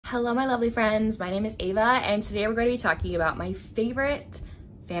Hello, my lovely friends. My name is Ava, and today we're going to be talking about my favorite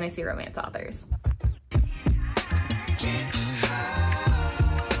fantasy romance authors.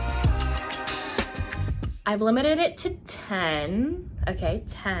 I've limited it to 10, okay,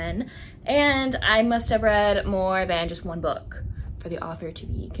 10, and I must have read more than just one book for the author to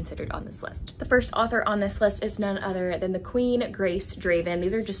be considered on this list. The first author on this list is none other than the Queen, Grace Draven.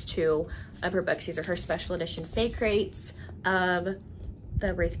 These are just two of her books. These are her special edition fake rates of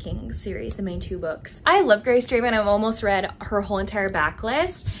the Wraith King series, the main two books. I love Grace Draven. I've almost read her whole entire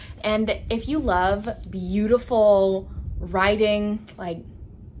backlist. And if you love beautiful writing, like,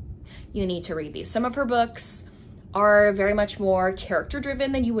 you need to read these. Some of her books are very much more character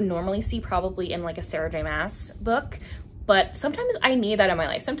driven than you would normally see probably in like a J Maas book. But sometimes I need that in my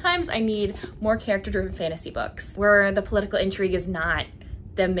life. Sometimes I need more character driven fantasy books where the political intrigue is not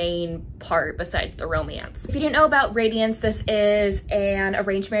the main part besides the romance. If you didn't know about Radiance, this is an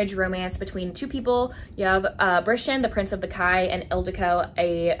arranged marriage romance between two people. You have Brishan, the Prince of the Kai, and Ildiko,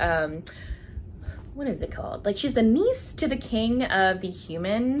 a what is it called? Like, she's the niece to the king of the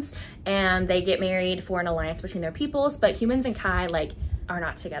humans, and they get married for an alliance between their peoples, but humans and Kai, like, are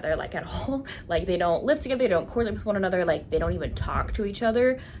not together, like, at all. Like, they don't live together, they don't correlate with one another, like, they don't even talk to each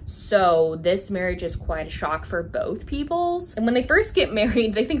other. So this marriage is quite a shock for both peoples. And when they first get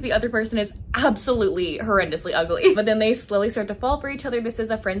married, they think the other person is absolutely horrendously ugly, but then they slowly start to fall for each other. This is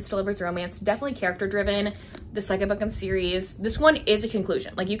a friends to lovers romance, definitely character driven. The second book in the series, this one is a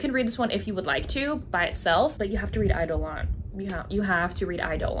conclusion. Like, you can read this one if you would like to by itself, but you have to read Eidolon. You have to read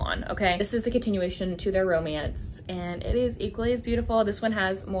Eidolon, okay? This is the continuation to their romance, and it is equally as beautiful. This one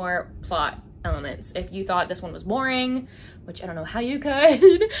has more plot elements. If you thought this one was boring, which I don't know how you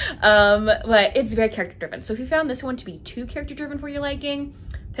could, but it's very character driven. So if you found this one to be too character driven for your liking,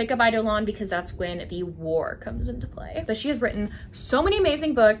 pick up Eidolon, because that's when the war comes into play. So she has written so many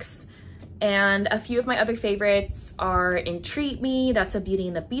amazing books, and a few of my other favorites are Entreat Me, that's a Beauty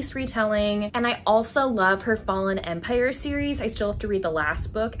and the Beast retelling. And I also love her Fallen Empire series. I still have to read the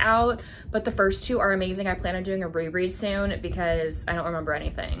last book out, but the first two are amazing. I plan on doing a reread soon because I don't remember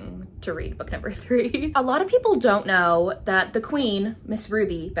anything to read book number 3. A lot of people don't know that the Queen, Miss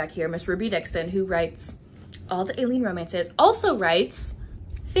Ruby back here, Miss Ruby Dixon, who writes all the alien romances, also writes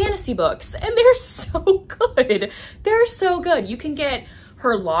fantasy books, and they're so good. They're so good. You can get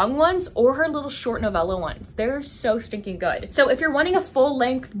her long ones or her little short novella ones. They're so stinking good. So if you're wanting a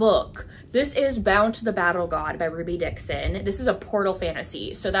full-length book, this is Bound to the Battle God by Ruby Dixon. This is a portal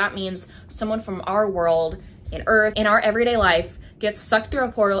fantasy. So that means someone from our world in Earth, in our everyday life, gets sucked through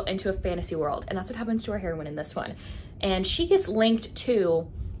a portal into a fantasy world. And that's what happens to our heroine in this one. And she gets linked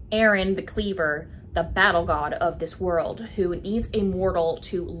to Aaron the Cleaver, the battle god of this world, who needs a mortal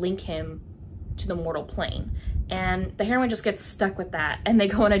to link him to the mortal plane. And the heroine just gets stuck with that, and they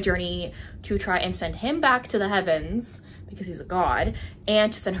go on a journey to try and send him back to the heavens because he's a god,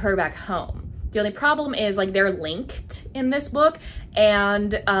 and to send her back home. The only problem is, like, they're linked in this book,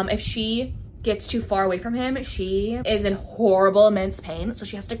 and if she gets too far away from him, she is in horrible, immense pain, so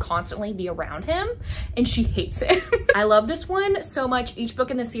she has to constantly be around him, and she hates it. I love this one so much. Each book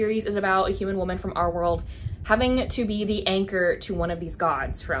in the series is about a human woman from our world having to be the anchor to one of these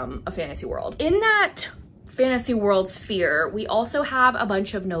gods from a fantasy world. In that fantasy world sphere, we also have a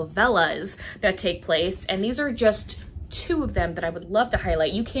bunch of novellas that take place, and these are just two of them that I would love to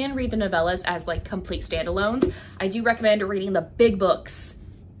highlight. You can read the novellas as like complete standalones. I do recommend reading the big books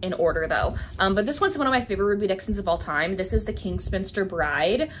in order though. But this one's one of my favorite Ruby Dixons of all time. This is The Kingspinster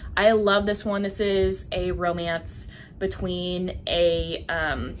Bride. I love this one. This is a romance between a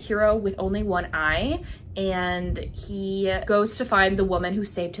hero with only one eye, and he goes to find the woman who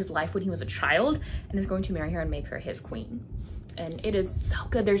saved his life when he was a child and is going to marry her and make her his queen. And it is so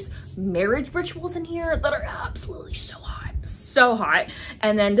good. There's marriage rituals in here that are absolutely so hot. So hot.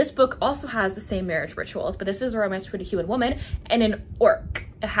 And then this book also has the same marriage rituals, but this is a romance between a human woman and an orc,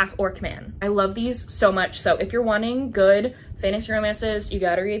 a half orc man. I love these so much. So if you're wanting good fantasy romances, you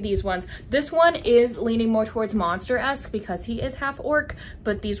gotta read these ones. This one is leaning more towards monster-esque because he is half orc,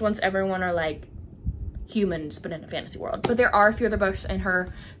 but these ones, everyone are like humans but in a fantasy world. But there are a few other books in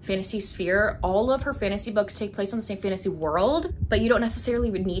her fantasy sphere. All of her fantasy books take place on the same fantasy world, but you don't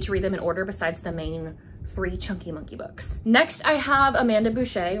necessarily need to read them in order besides the main 3 Chunky Monkey books. Next, I have Amanda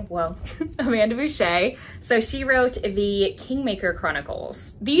Bouchet. Well, Amanda Bouchet. So she wrote the Kingmaker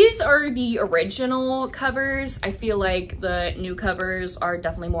Chronicles. These are the original covers. I feel like the new covers are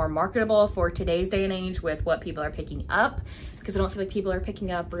definitely more marketable for today's day and age with what people are picking up, because I don't feel like people are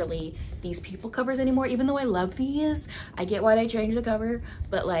picking up really these people covers anymore. Even though I love these, I get why they changed the cover,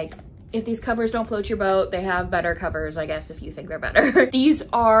 but like if these covers don't float your boat, they have better covers, I guess, if you think they're better. These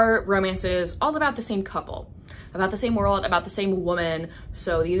are romances all about the same couple, about the same world, about the same woman.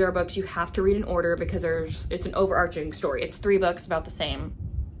 So these are books you have to read in order because it's an overarching story. It's 3 books about the same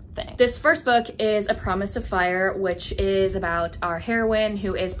thing. This first book is A Promise of Fire, which is about our heroine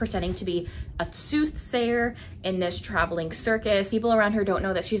who is pretending to be a soothsayer in this traveling circus. People around her don't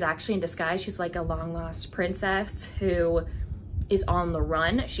know that she's actually in disguise. She's like a long lost princess who is on the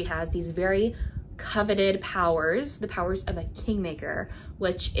run. She has these very coveted powers, the powers of a kingmaker,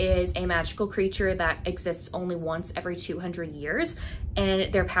 which is a magical creature that exists only once every 200 years.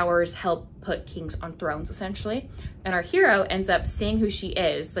 And their powers help put kings on thrones, essentially. And our hero ends up seeing who she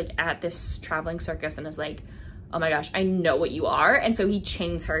is, like at this traveling circus, and is like, oh my gosh, I know what you are. And so he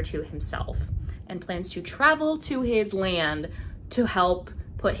chains her to himself and plans to travel to his land to help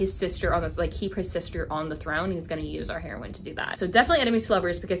put his sister on the, like, keep his sister on the throne. He's gonna use our heroine to do that. So definitely enemies to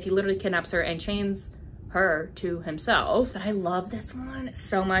lovers because he literally kidnaps her and chains her to himself. But I love this one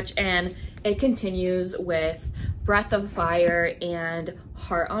so much, and it continues with Breath of Fire and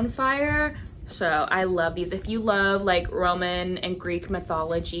Heart on Fire. So I love these. If you love like Roman and Greek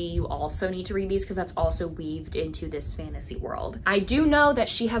mythology, you also need to read these because that's also weaved into this fantasy world. I do know that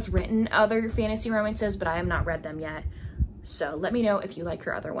she has written other fantasy romances, but I have not read them yet. So let me know if you like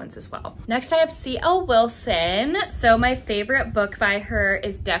her other ones as well. Next I have C.L. Wilson. So my favorite book by her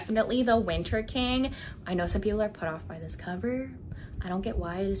is definitely The Winter King. I know some people are put off by this cover. I don't get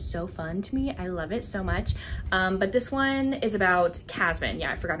why it is so fun to me. I love it so much. But this one is about Casman.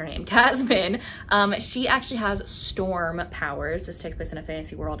 Yeah, I forgot her name. Casman. She actually has storm powers. This takes place in a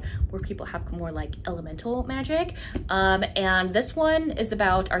fantasy world where people have more like elemental magic. And this one is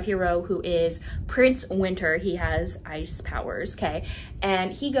about our hero who is Prince Winter. He has ice powers, okay?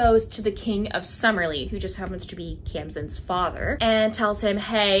 And he goes to the King of Summerley, who just happens to be Camzen's father, and tells him,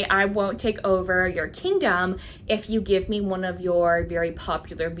 hey, I won't take over your kingdom if you give me one of your very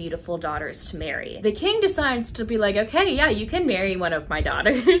popular, beautiful daughters to marry. The king decides to be like, okay, yeah, you can marry one of my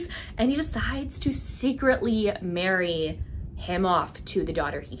daughters. And he decides to secretly marry him off to the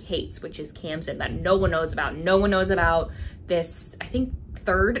daughter he hates, which is Camzen, that no one knows about. No one knows about this, I think,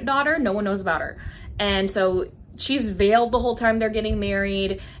 3rd daughter. No one knows about her. And so she's veiled the whole time they're getting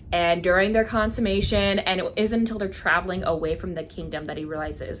married and during their consummation. And it isn't until they're traveling away from the kingdom that he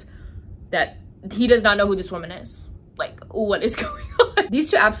realizes that he does not know who this woman is. Like, what is going on? These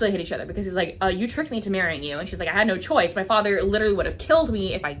two absolutely hate each other because he's like, you tricked me to marrying you. And she's like, I had no choice. My father literally would have killed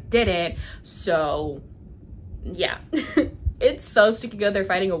me if I didn't. So yeah, it's so sticky good. They're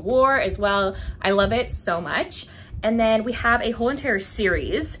fighting a war as well. I love it so much. And then we have a whole entire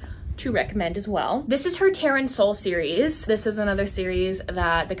series to recommend as well. This is her Terran Soul series. This is another series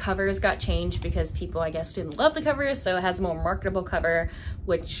that the covers got changed because people, I guess, didn't love the covers. So it has a more marketable cover,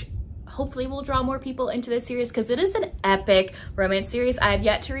 which hopefully will draw more people into this series because it is an epic romance series. I have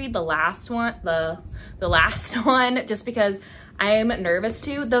yet to read the last one, the last one, just because I am nervous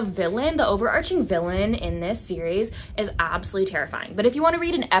to. The villain, the overarching villain in this series is absolutely terrifying. But if you want to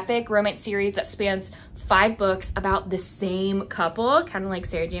read an epic romance series that spans 5 books about the same couple, kind of like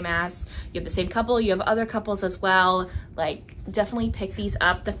Sarah J Maas, you have the same couple, you have other couples as well, like definitely pick these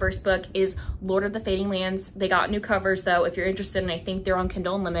up. The first book is Lord of the Fading Lands. They got new covers though, if you're interested, and I think they're on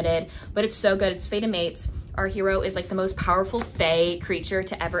Kindle Unlimited, but it's so good. It's Fated Mates. Our hero is like the most powerful fae creature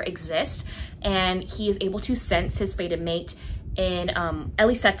to ever exist, and he is able to sense his fated mate in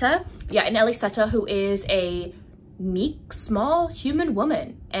Elisetta. Yeah, in Elisetta, who is a meek, small human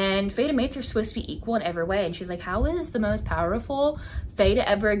woman. And fated mates are supposed to be equal in every way. And she's like, how is the most powerful fae to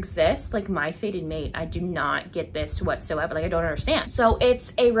ever exist like my fated mate? I do not get this whatsoever. Like, I don't understand. So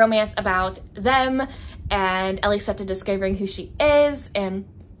it's a romance about them and Elisetta discovering who she is, and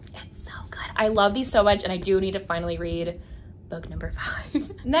it's so good. I love these so much, and I do need to finally read book number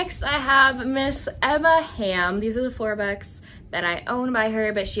 5. Next, I have Miss Emma Hamm. These are the 4 books that I own by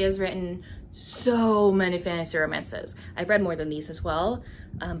her, but she has written so many fantasy romances. I've read more than these as well,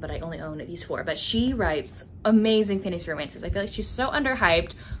 but I only own these 4. But she writes amazing fantasy romances. I feel like she's so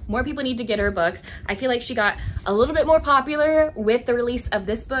underhyped. More people need to get her books. I feel like she got a little bit more popular with the release of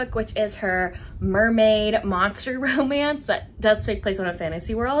this book, which is her mermaid monster romance that does take place on a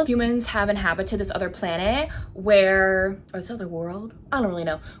fantasy world. Humans have inhabited this other planet where, or this other world? I don't really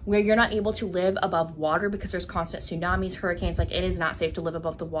know. Where you're not able to live above water because there's constant tsunamis, hurricanes, like it is not safe to live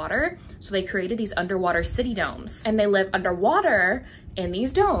above the water. So they created these underwater city domes, and they live underwater in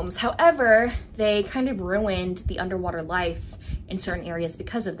these domes. However, they kind of ruined the underwater life in certain areas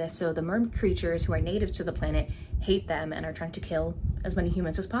because of this. So the mermaid creatures who are native to the planet hate them and are trying to kill as many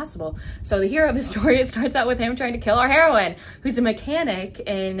humans as possible. So the hero of the story starts out with him trying to kill our heroine, who's a mechanic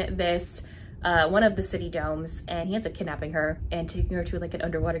in this one of the city domes, and he ends up kidnapping her and taking her to like an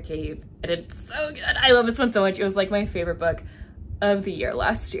underwater cave, and it's so good. I love this one so much. It was like my favorite book of the year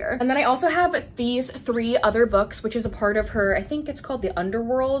last year. And then I also have these 3 other books, which is a part of her, I think it's called the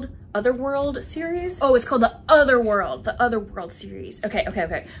Otherworld series. Oh, it's called the Otherworld series.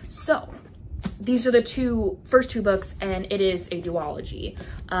 Okay. So these are the first two books, and it is a duology.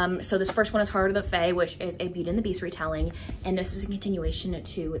 So this first one is Heart of the Fae, which is a Beauty and the Beast retelling, and this is a continuation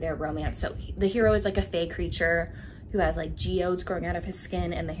to their romance. So the hero is like a fae creature who has like geodes growing out of his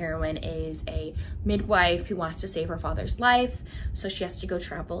skin, and the heroine is a midwife who wants to save her father's life. So she has to go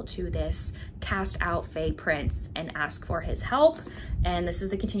travel to this cast out fae prince and ask for his help. And this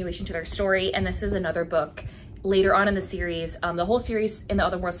is the continuation to their story. And this is another book later on in the series. The whole series in the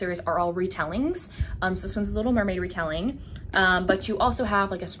Otherworld series are all retellings. So this one's a Little Mermaid retelling. But you also have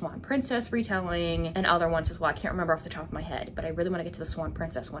like a Swan Princess retelling and other ones as well. I can't remember off the top of my head, but I really want to get to the Swan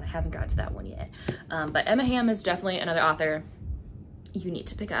Princess one. I haven't gotten to that one yet. But Emma Hamm is definitely another author you need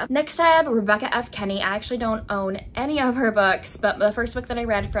to pick up. Next I have Rebecca F Kenney. I actually don't own any of her books, but the first book that I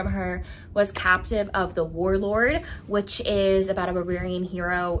read from her was Captive of the Warlord, which is about a barbarian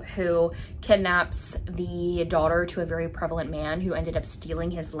hero who kidnaps the daughter to a very prevalent man who ended up stealing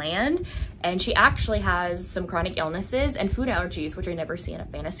his land. And she actually has some chronic illnesses and food allergies, which I never see in a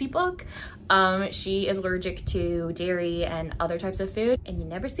fantasy book. She is allergic to dairy and other types of food, and you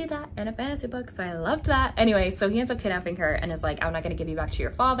never see that in a fantasy book, so I loved that. Anyway, so he ends up kidnapping her and is like, I'm not gonna give you back to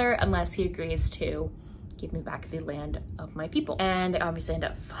your father unless he agrees to give me back the land of my people. And they obviously end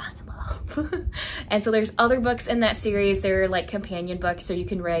up falling in love. And so there's other books in that series. They're like companion books, so you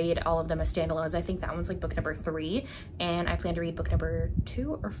can read all of them as standalones. I think that one's like book number 3, and I plan to read book number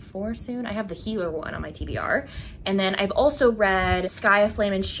 2 or 4 soon. I have the Healer one on my TBR. And then I've also read Sky of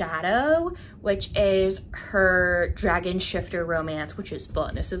Flame and Shadow, which is her dragon shifter romance, which is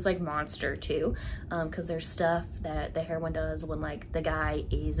fun. This is like monster too, because there's stuff that the heroine does when like the guy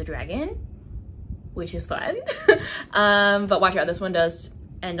is a dragon, which is fun. But watch out, this one does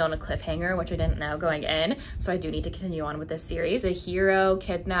end on a cliffhanger, which I didn't know going in, so I do need to continue on with this series. The hero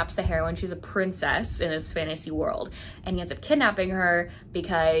kidnaps the heroine. She's a princess in this fantasy world, and he ends up kidnapping her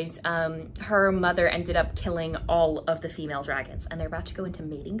because her mother ended up killing all of the female dragons, and they're about to go into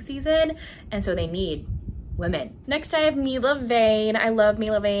mating season, and so they need women. Next I have Milla Vane. I love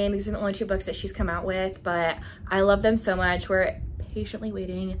Milla Vane. These are the only 2 books that she's come out with, but I love them so much. We're patiently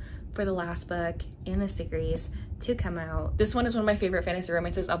waiting for the last book in the series to come out. This one is one of my favorite fantasy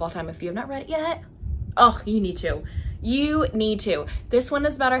romances of all time. If you have not read it yet, oh, you need to. You need to. This one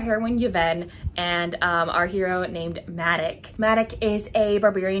is about our heroine Yvonne and our hero named Maddock. Maddock is a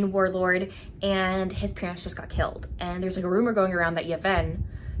barbarian warlord, and his parents just got killed. And there's like a rumor going around that Yvonne,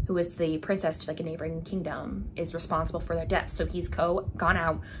 who is the princess to like a neighboring kingdom, is responsible for their death. So he's gone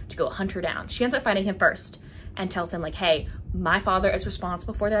out to go hunt her down. She ends up finding him first and tells him like, hey, my father is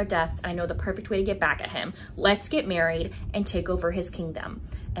responsible for their deaths. I know the perfect way to get back at him. Let's get married and take over his kingdom.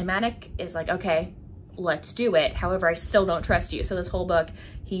 And Maddock is like, okay, let's do it. However, I still don't trust you. So this whole book,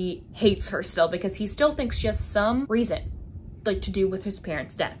 he hates her still because he still thinks she has some reason like to do with his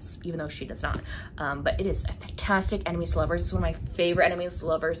parents' deaths, even though she does not. But it is a fantastic enemies to lovers. It's one of my favorite enemies to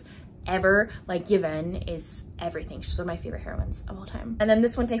lovers ever. Like Yvonne is everything. She's one of my favorite heroines of all time. And then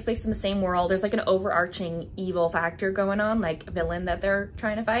this one takes place in the same world. There's like an overarching evil factor going on, like a villain that they're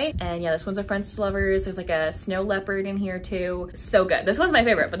trying to fight. And yeah, this one's a friends to lovers. There's like a snow leopard in here too. So good. This one's my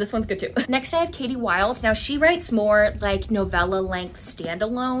favorite, but this one's good too. Next I have Katie Wilde. Now she writes more like novella length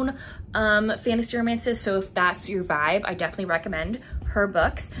standalone fantasy romances. So if that's your vibe, I definitely recommend her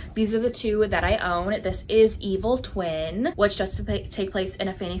books. These are the 2 that I own. This is Evil Twin, which does take place in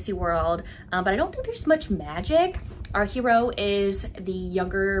a fantasy world, but I don't think there's much magic. Our hero is the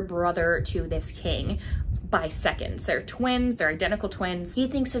younger brother to this king by seconds. They're twins, they're identical twins. He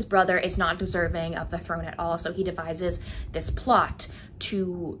thinks his brother is not deserving of the throne at all, so he devises this plot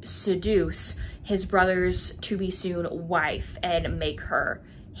to seduce his brother's to-be-soon wife and make her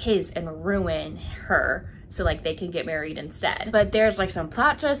his and ruin her, so like they can get married instead. But there's like some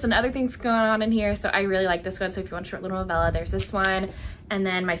plot twists and other things going on in here, so I really like this one. So if you want a short little novella, there's this one. And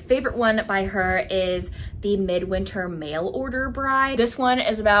then my favorite one by her is The Midwinter Mail Order Bride. This one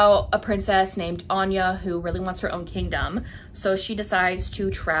is about a princess named Anya who really wants her own kingdom. So she decides to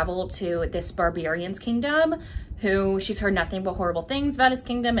travel to this barbarian's kingdom who she's heard nothing but horrible things about his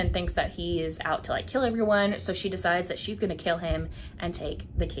kingdom and thinks that he is out to like kill everyone. So she decides that she's gonna kill him and take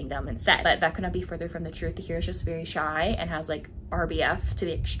the kingdom instead. But that could not be further from the truth. The hero's just very shy and has like RBF to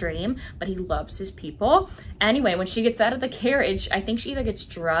the extreme, but he loves his people. Anyway, when she gets out of the carriage, I think she either gets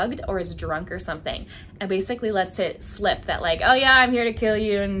drugged or is drunk or something, and basically lets it slip that like, oh yeah, I'm here to kill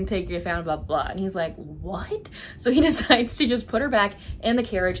you and take your town, blah, blah. And he's like, what? So he decides to just put her back in the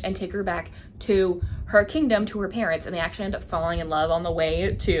carriage and take her back to her kingdom, to her parents, and they actually end up falling in love on the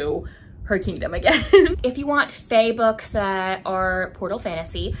way to her kingdom again. If you want fae books that are portal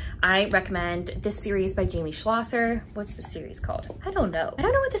fantasy, I recommend this series by J Schlosser. What's the series called? I don't know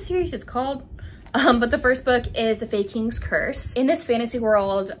what the series is called. But the first book is The Fae King's Curse. In this fantasy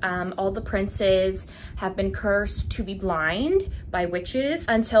world, all the princes have been cursed to be blind by witches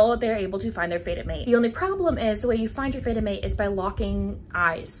until they're able to find their fated mate. The only problem is the way you find your fated mate is by locking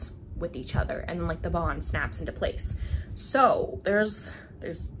eyes with each other, and like the bond snaps into place. So there's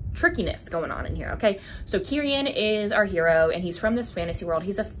trickiness going on in here, okay? So Kyrian is our hero, and he's from this fantasy world.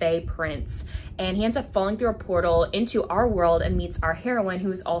 He's a fae prince, and he ends up falling through a portal into our world and meets our heroine,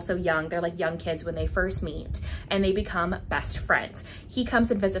 who is also young. They're like young kids when they first meet, and they become best friends. He comes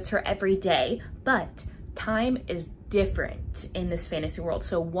and visits her every day, but time is different in this fantasy world.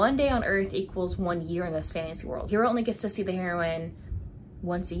 So 1 day on Earth equals 1 year in this fantasy world. The hero only gets to see the heroine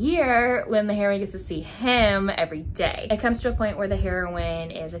once a year, when the heroine gets to see him every day. It comes to a point where the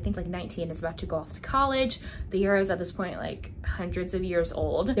heroine is, I think, like 19, is about to go off to college. The hero's at this point like hundreds of years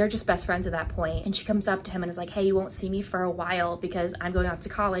old. They're just best friends at that point, and she comes up to him and is like, hey, you won't see me for a while because I'm going off to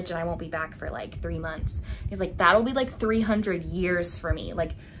college and I won't be back for like 3 months. He's like, that'll be like 300 years for me.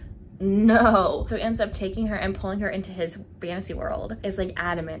 Like, no. So he ends up taking her and pulling her into his fantasy world. Is like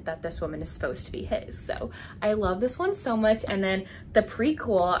adamant that this woman is supposed to be his. So I love this one so much. And then the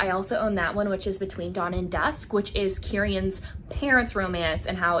prequel, I also own that one, which is Between Dawn and Dusk, which is Kyrian's parents' romance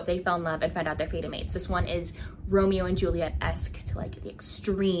and how they fell in love and found out their fated mates. This one is Romeo and Juliet-esque to like the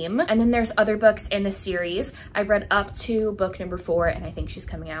extreme. And then there's other books in the series. I've read up to book number 4, and I think she's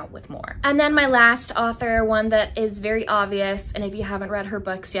coming out with more. And then my last author, one that is very obvious, and if you haven't read her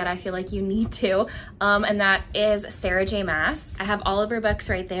books yet, I feel like you need to, and that is Sarah J Maas. I have all of her books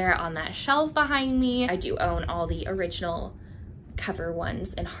right there on that shelf behind me. I do own all the original cover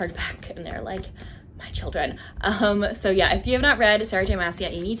ones in hardback, and they're like my children. So yeah, if you have not read Sarah J Maas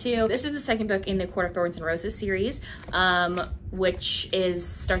yet, you need to. This is the second book in the Court of Thorns and Roses series, which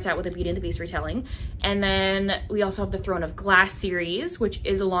starts out with a Beauty and the Beast retelling. And then we also have the Throne of Glass series, which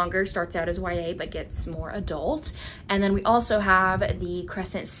is longer, starts out as YA, but gets more adult. And then we also have the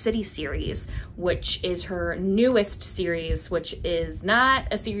Crescent City series, which is her newest series, which is not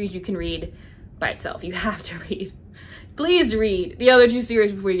a series you can read by itself. You have to read. Please read the other 2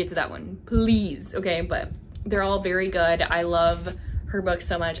 series before you get to that one, please, okay? But they're all very good. I love her books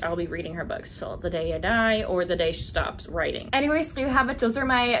so much. I'll be reading her books till the day I die or the day she stops writing. Anyways, there you have it. Those are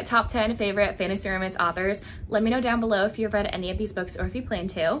my top 10 favorite fantasy romance authors. Let me know down below if you've read any of these books or if you plan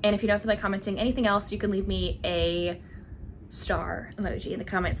to. And if you don't feel like commenting anything else, you can leave me a star emoji in the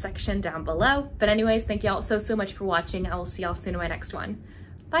comment section down below. But anyways, thank y'all so much for watching. I will see y'all soon in my next one.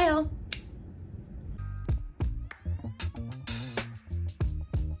 Bye y'all.